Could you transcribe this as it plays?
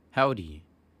Howdy,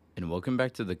 and welcome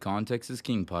back to the Context is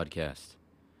King podcast.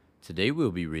 Today we'll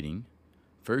be reading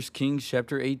 1 Kings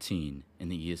chapter 18 in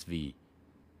the ESV.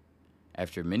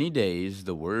 After many days,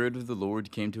 the word of the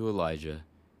Lord came to Elijah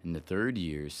in the 3rd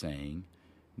year, saying,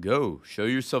 Go, show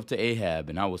yourself to Ahab,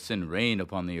 and I will send rain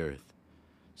upon the earth.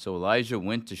 So Elijah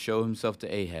went to show himself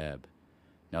to Ahab.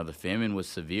 Now the famine was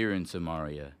severe in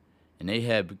Samaria, and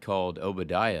Ahab called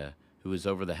Obadiah, who was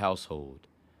over the household.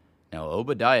 Now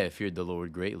Obadiah feared the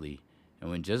Lord greatly, and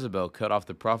when Jezebel cut off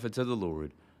the prophets of the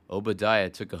Lord, Obadiah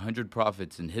took 100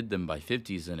 prophets and hid them by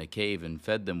fifties in a cave and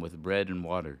fed them with bread and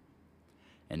water.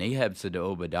 And Ahab said to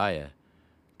Obadiah,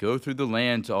 Go through the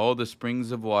land to all the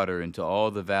springs of water and to all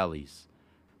the valleys.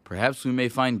 Perhaps we may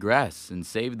find grass and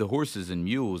save the horses and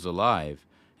mules alive,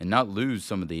 and not lose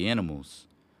some of the animals.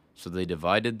 So they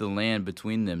divided the land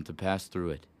between them to pass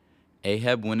through it.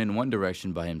 Ahab went in one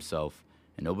direction by himself,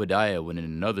 and Obadiah went in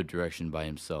another direction by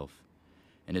himself.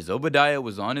 And as Obadiah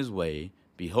was on his way,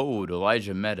 behold,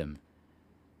 Elijah met him.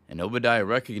 And Obadiah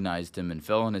recognized him and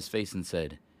fell on his face and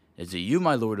said, Is it you,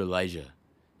 my lord Elijah?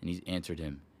 And he answered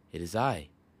him, It is I.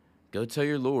 Go tell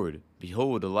your lord,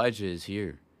 behold, Elijah is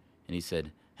here. And he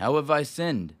said, How have I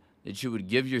sinned, that you would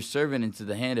give your servant into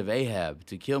the hand of Ahab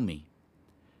to kill me?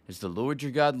 As the Lord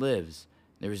your God lives,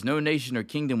 there is no nation or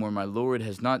kingdom where my lord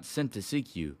has not sent to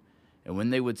seek you. And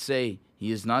when they would say,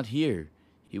 He is not here,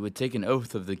 he would take an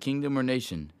oath of the kingdom or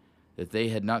nation, that they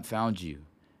had not found you.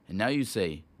 And now you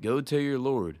say, Go tell your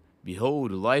Lord,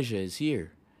 behold, Elijah is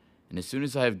here. And as soon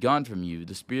as I have gone from you,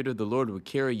 the Spirit of the Lord will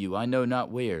carry you I know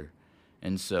not where.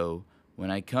 And so,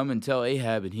 when I come and tell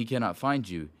Ahab and he cannot find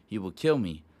you, he will kill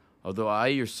me, although I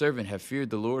your servant have feared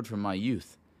the Lord from my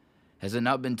youth. Has it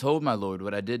not been told, my lord,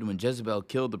 what I did when Jezebel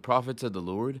killed the prophets of the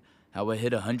Lord? How I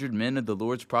hid 100 men of the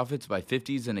Lord's prophets by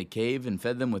fifties in a cave and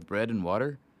fed them with bread and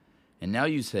water? And now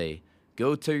you say,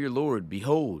 Go tell your Lord,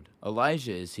 behold,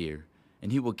 Elijah is here,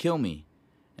 and he will kill me.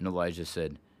 And Elijah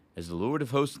said, As the Lord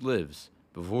of hosts lives,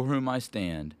 before whom I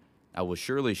stand, I will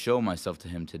surely show myself to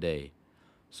him today.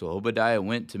 So Obadiah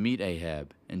went to meet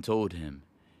Ahab, and told him.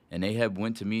 And Ahab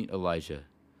went to meet Elijah.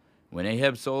 When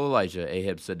Ahab saw Elijah,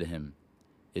 Ahab said to him,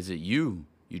 Is it you,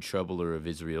 you troubler of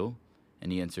Israel?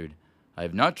 And he answered, I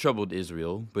have not troubled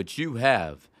Israel, but you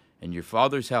have, and your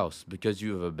father's house, because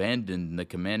you have abandoned the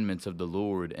commandments of the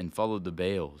Lord and followed the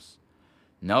Baals.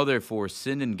 Now therefore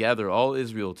send and gather all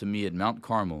Israel to me at Mount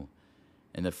Carmel,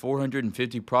 and the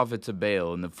 450 prophets of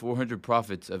Baal and the 400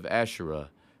 prophets of Asherah,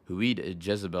 who eat at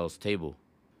Jezebel's table.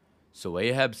 So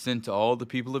Ahab sent to all the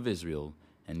people of Israel,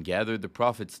 and gathered the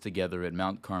prophets together at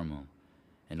Mount Carmel.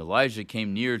 And Elijah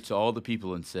came near to all the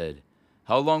people and said,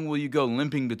 How long will you go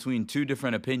limping between two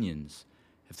different opinions?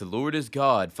 If the Lord is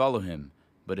God, follow him,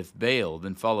 but if Baal,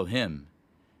 then follow him.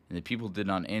 And the people did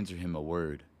not answer him a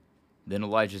word. Then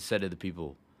Elijah said to the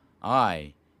people,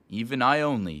 I, even I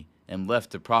only, am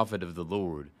left a prophet of the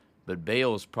Lord, but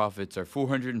Baal's prophets are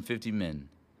 450 men.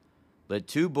 Let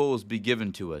 2 bulls be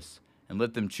given to us, and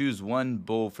let them choose 1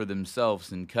 bull for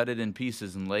themselves, and cut it in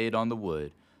pieces and lay it on the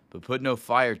wood, but put no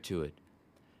fire to it.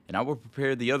 And I will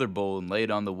prepare the other bull and lay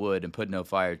it on the wood, and put no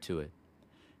fire to it.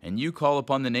 And you call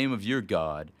upon the name of your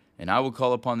God, and I will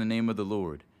call upon the name of the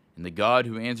Lord. And the God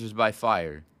who answers by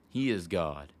fire, he is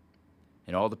God.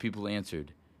 And all the people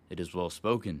answered, It is well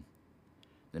spoken.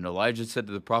 Then Elijah said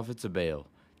to the prophets of Baal,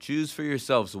 Choose for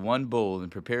yourselves 1 bull,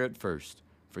 and prepare it first,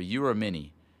 for you are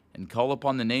many, and call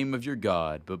upon the name of your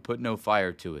God, but put no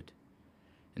fire to it.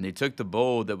 And they took the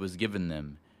bull that was given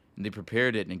them, and they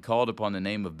prepared it, and called upon the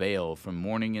name of Baal from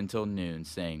morning until noon,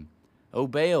 saying, O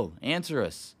Baal, answer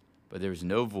us. But there was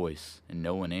no voice, and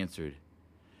no one answered.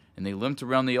 And they limped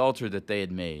around the altar that they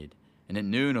had made. And at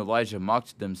noon Elijah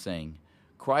mocked them, saying,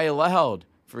 Cry aloud,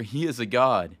 for he is a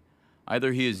god.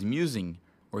 Either he is musing,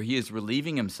 or he is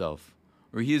relieving himself,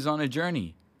 or he is on a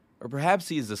journey, or perhaps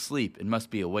he is asleep and must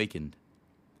be awakened.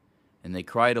 And they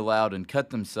cried aloud and cut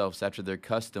themselves after their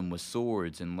custom with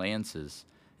swords and lances,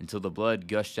 until the blood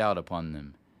gushed out upon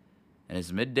them. And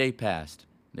as midday passed,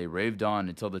 they raved on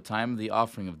until the time of the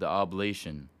offering of the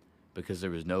oblation, because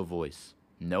there was no voice.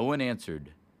 No one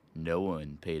answered, no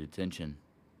one paid attention.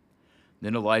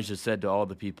 Then Elijah said to all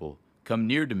the people, Come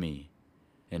near to me.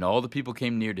 And all the people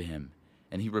came near to him,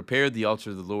 and he repaired the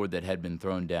altar of the Lord that had been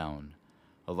thrown down.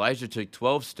 Elijah took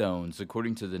 12 stones,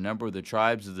 according to the number of the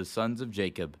tribes of the sons of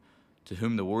Jacob, to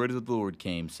whom the word of the Lord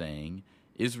came, saying,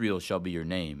 Israel shall be your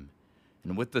name.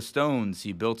 And with the stones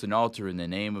he built an altar in the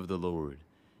name of the Lord.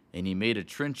 And he made a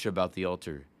trench about the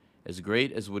altar, as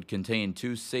great as would contain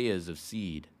 2 seahs of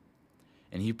seed.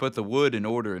 And he put the wood in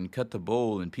order, and cut the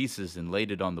bowl in pieces, and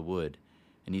laid it on the wood.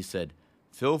 And he said,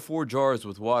 Fill 4 jars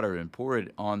with water, and pour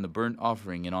it on the burnt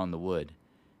offering and on the wood.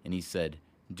 And he said,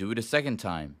 "Do it a second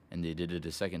time." And they did it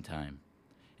a second time.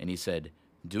 And he said,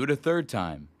 "Do it a third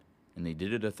time." And they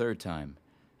did it a third time.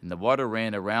 And the water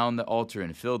ran around the altar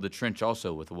and filled the trench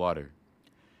also with water.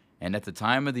 And at the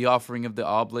time of the offering of the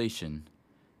oblation,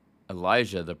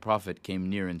 Elijah the prophet came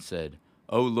near and said,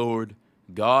 "O Lord,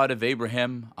 God of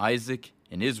Abraham, Isaac,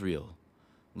 and Israel,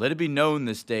 let it be known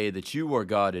this day that you are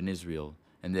God in Israel,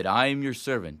 and that I am your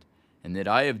servant, and that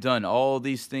I have done all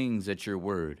these things at your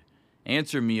word.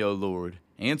 Answer me, O Lord,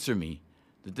 answer me,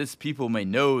 that this people may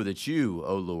know that you,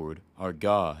 O Lord, are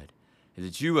God, and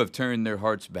that you have turned their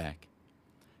hearts back."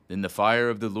 Then the fire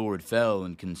of the Lord fell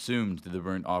and consumed the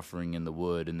burnt offering and the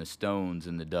wood and the stones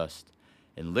and the dust,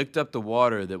 and licked up the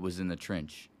water that was in the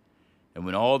trench. And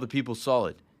when all the people saw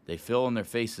it, they fell on their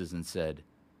faces and said,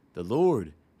 "The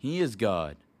Lord, he is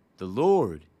God. The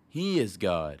Lord, he is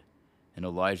God." And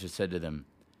Elijah said to them,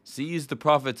 "Seize the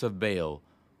prophets of Baal.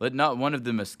 Let not one of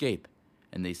them escape."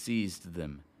 And they seized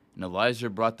them. And Elijah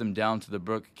brought them down to the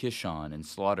brook Kishon and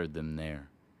slaughtered them there.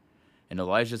 And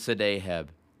Elijah said to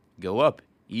Ahab, "Go up,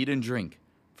 eat and drink,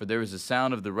 for there is a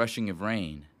sound of the rushing of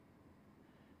rain."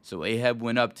 So Ahab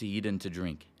went up to eat and to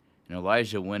drink. And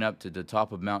Elijah went up to the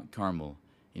top of Mount Carmel.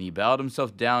 And he bowed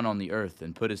himself down on the earth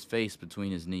and put his face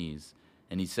between his knees.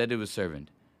 And he said to his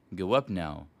servant, "Go up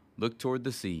now, look toward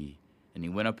the sea." And he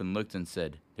went up and looked and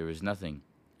said, "There is nothing."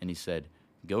 And he said,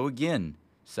 "Go again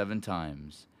 7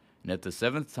 times. And at the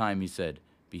 7th time he said,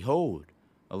 "Behold,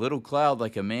 a little cloud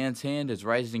like a man's hand is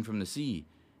rising from the sea."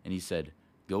 And he said,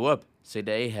 "Go up, say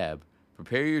to Ahab,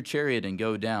 prepare your chariot and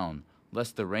go down,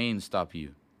 lest the rain stop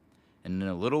you." And in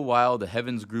a little while the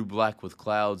heavens grew black with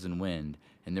clouds and wind,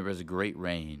 and there was a great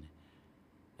rain.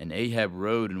 And Ahab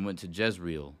rode and went to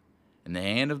Jezreel. And the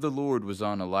hand of the Lord was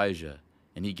on Elijah,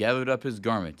 and he gathered up his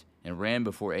garment and ran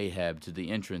before Ahab to the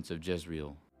entrance of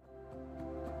Jezreel.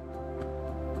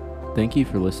 Thank you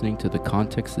for listening to the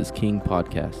Context is King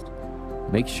podcast.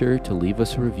 Make sure to leave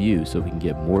us a review so we can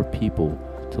get more people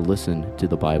to listen to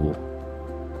the Bible.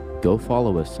 Go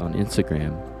follow us on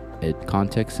Instagram at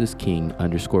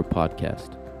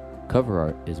contextisking_podcast. Cover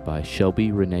art is by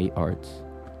Shelby Renee Arts.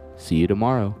 See you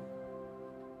tomorrow.